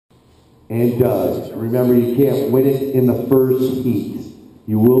and Doug. Remember, you can't win it in the first heat.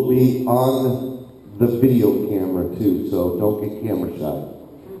 You will be on the video camera too, so don't get camera shy.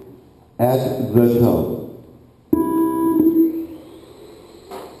 At the toe.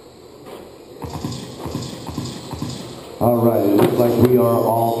 All right, it looks like we are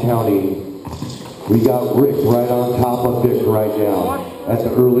all counting. We got Rick right on top of Vic right now at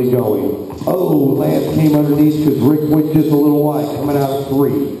the early going. Oh, Lance came underneath because Rick went just a little wide, coming out of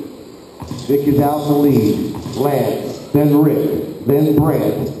 3. Vic is out in the lead. Lance, then Rick, then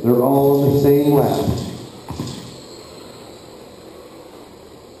Brant. They're all on the same lap.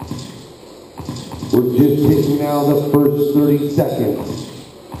 We're just hitting now the first 30 seconds.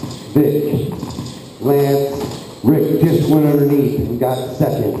 Vic, Lance, Rick just went underneath and got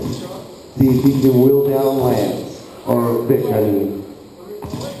second. See if he can wheel down Lance. Or Vic, I mean.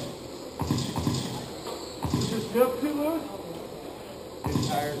 Is this jump too loose? His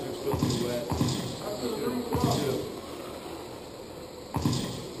tires are still too wet.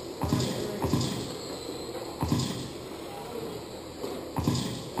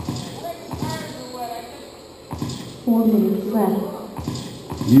 4 minutes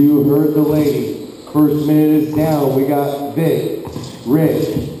left. You heard the lady. First minute is down. We got Vic,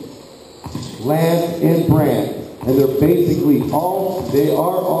 Rick, Lance, and Brant. And they're basically they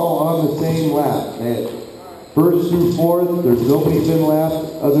are all on the same lap. And first through fourth, there's nobody been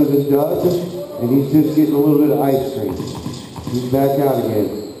lapped other than Doug, and he's just getting a little bit of ice cream. He's back out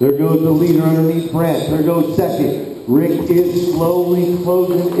again. There goes the leader underneath Brant. There goes second. Rick is slowly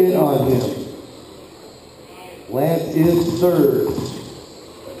closing in on him. Lance is third.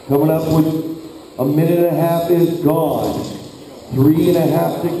 Coming up with a minute and a half is gone.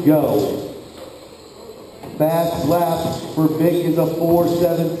 3.5 to go. Fast lap for Vic is a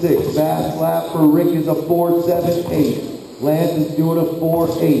 4.76. Fast lap for Rick is a 4.78. Lance is doing a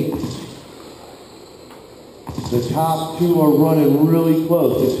 4.8. The top two are running really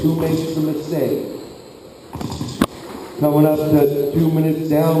close. If two makes a mistake. Coming up to 2 minutes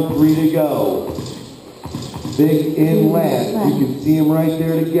down, 3 to go. Vic and Lance, you can see them right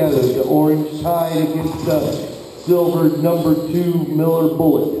there together. The orange tide against the silver number 2 Miller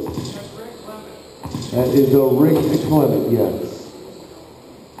Bullet. That is a Rink Clement, yes.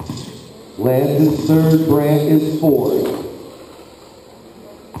 Lance is third, Brant is fourth.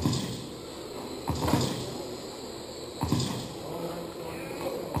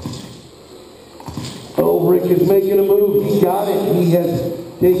 Oh, Rick is making a move. He got it. He has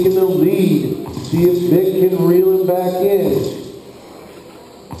taken the lead. See if Vic can reel him back in.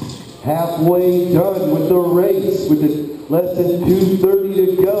 Halfway done with the race with less than 2:30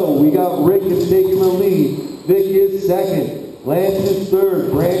 to go. We got Rick is taking the lead. Vic is second. Lance is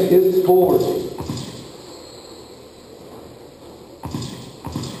third. Brant is fourth.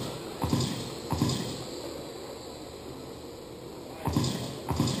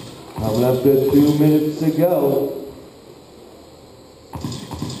 Coming up to 2 minutes to go.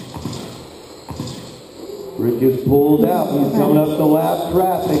 Rick is pulled out. He's coming up the lap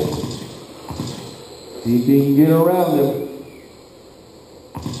traffic. See if he can get around him.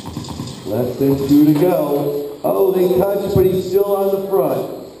 Less than 2 to go. Oh, they touched, but he's still on the front.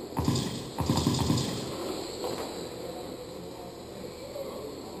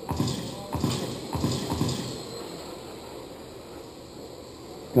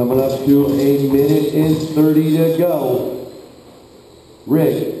 Coming up to 1 minute and 30 to go.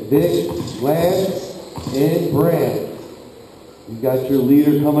 Rick, Vic, Lance, and Brant. You've got your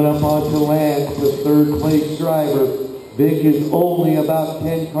leader coming up onto Lance, the third place driver. Vic is only about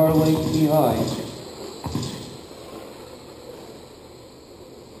 10 car lengths behind.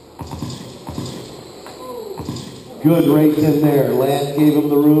 Good race in there. Lance gave him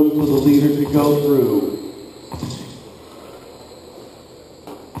the room for the leader to go through.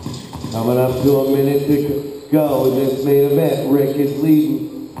 Coming up to a minute to go in this main event. Rick is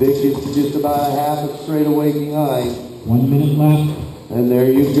leading. Vic is just about a half a straightaway behind. 1 minute left. And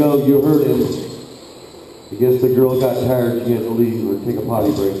there you go. You heard him. I guess the girl got tired. She had to leave or take a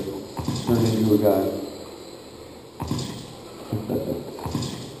potty break. Turn into a guy.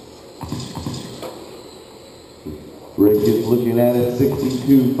 Rick is looking at a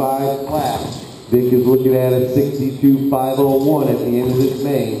 62.5 flat. Vic is looking at a 62.501 at the end of this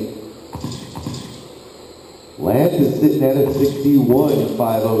main. Lance is sitting at a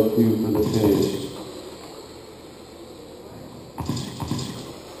 61.502 for the finish.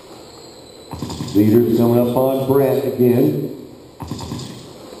 Leaders coming up on Brant again.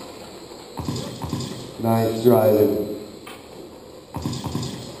 Nice driving.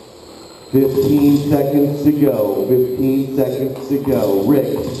 15 seconds to go. 15 seconds to go.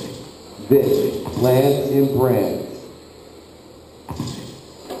 Rick, Vic, Lance, and Brant.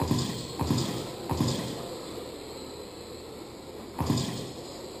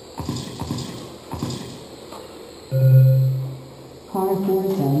 Car 4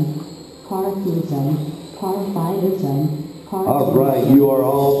 is done. Car 2 is done. Car 5 is done. Car All right, you are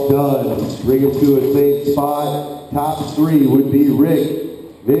all done. Bring it to a safe spot. Top 3 would be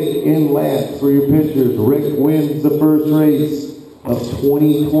Rick, Vic, and Lance for your pictures. Rick wins the first race of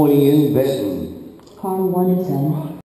 2020 in Vinton. Car 1 is done.